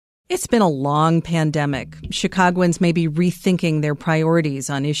It's been a long pandemic. Chicagoans may be rethinking their priorities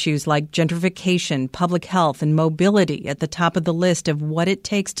on issues like gentrification, public health, and mobility at the top of the list of what it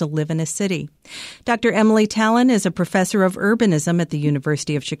takes to live in a city. Dr. Emily Talen is a professor of urbanism at the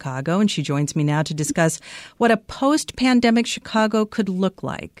University of Chicago, and she joins me now to discuss what a post-pandemic Chicago could look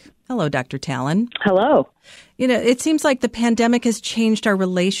like. Hello, Dr. Talen. Hello. It seems like the pandemic has changed our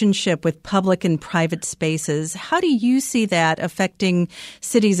relationship with public and private spaces. How do you see that affecting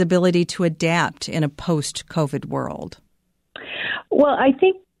cities' ability to adapt in a post-COVID world? Well, I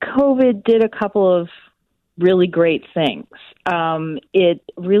think COVID did a couple of really great things. It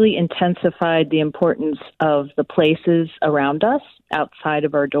really intensified the importance of the places around us outside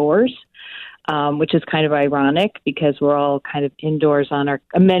of our doors. Which is kind of ironic because we're all kind of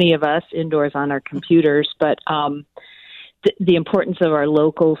many of us indoors on our computers, but the importance of our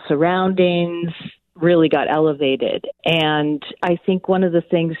local surroundings really got elevated. And I think one of the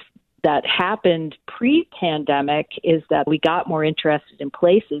things that happened pre-pandemic is that we got more interested in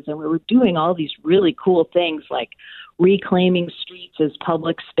places, and we were doing all these really cool things like reclaiming streets as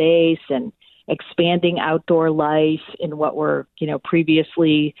public space and expanding outdoor life in what were,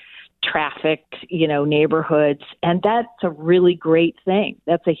 previously trafficked, neighborhoods. And that's a really great thing.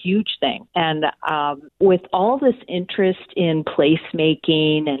 That's a huge thing. And with all this interest in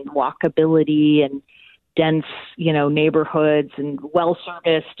placemaking and walkability and dense, neighborhoods and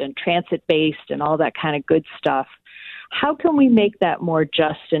well-serviced and transit-based and all that kind of good stuff, how can we make that more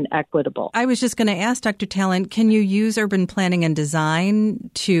just and equitable? I was just going to ask, Dr. Talen, can you use urban planning and design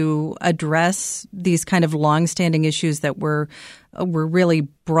to address these kind of longstanding issues that were really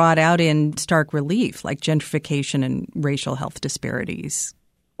brought out in stark relief, like gentrification and racial health disparities?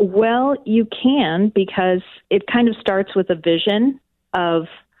 Well, you can, because it kind of starts with a vision of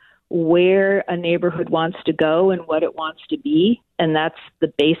where a neighborhood wants to go and what it wants to be, and that's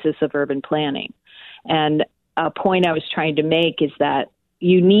the basis of urban planning. And a point I was trying to make is that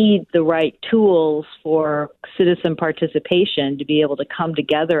you need the right tools for citizen participation to be able to come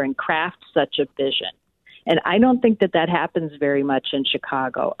together and craft such a vision. And I don't think that happens very much in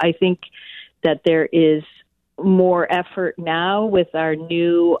Chicago. I think that there is more effort now with our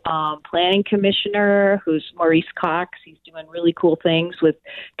new planning commissioner, who's Maurice Cox. He's doing really cool things with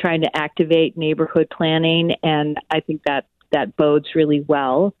trying to activate neighborhood planning, and I think that bodes really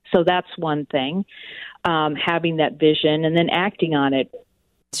well. So that's one thing, having that vision and then acting on it.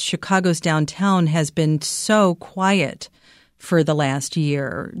 Chicago's downtown has been so quiet for the last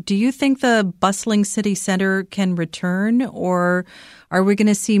year. Do you think the bustling city center can return, or are we going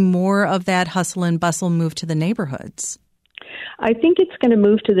to see more of that hustle and bustle move to the neighborhoods? I think it's going to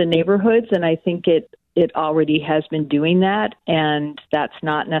move to the neighborhoods, and I think it already has been doing that, and that's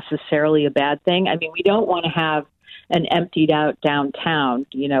not necessarily a bad thing. I mean, we don't want to have an emptied out downtown.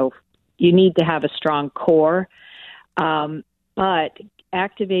 You need to have a strong core, but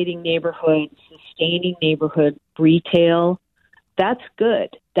activating neighborhoods, sustaining neighborhood retail, that's good.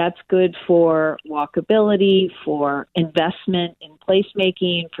 That's good for walkability, for investment in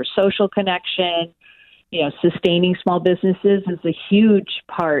placemaking, for social connection. Sustaining small businesses is a huge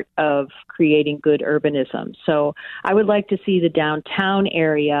part of creating good urbanism. So I would like to see the downtown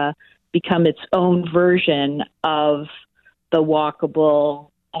area become its own version of the walkable,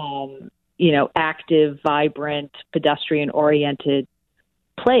 active, vibrant, pedestrian-oriented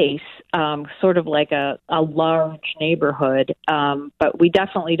place, sort of like a large neighborhood. But we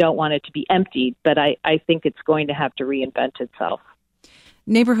definitely don't want it to be emptied, but I think it's going to have to reinvent itself.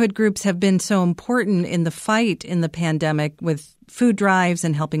 Neighborhood groups have been so important in the fight in the pandemic with food drives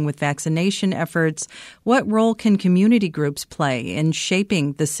and helping with vaccination efforts. What role can community groups play in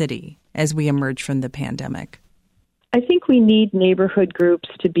shaping the city as we emerge from the pandemic? I think we need neighborhood groups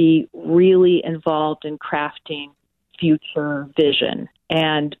to be really involved in crafting future vision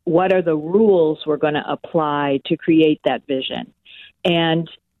and what are the rules we're going to apply to create that vision. And,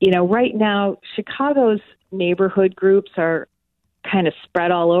 right now, Chicago's neighborhood groups are kind of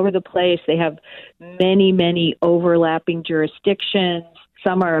spread all over the place. They have many, many overlapping jurisdictions.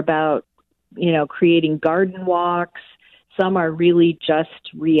 Some are about, creating garden walks. Some are really just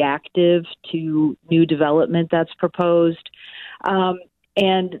reactive to new development that's proposed.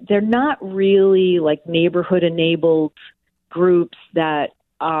 And they're not really like neighborhood-enabled groups that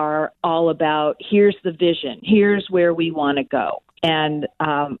are all about, here's the vision, here's where we want to go. And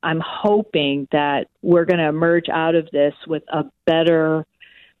I'm hoping that we're going to emerge out of this with a better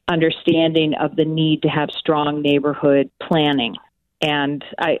understanding of the need to have strong neighborhood planning. And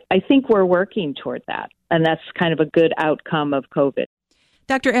I think we're working toward that. And that's kind of a good outcome of COVID.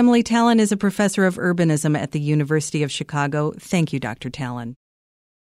 Dr. Emily Talen is a professor of urbanism at the University of Chicago. Thank you, Dr. Talen.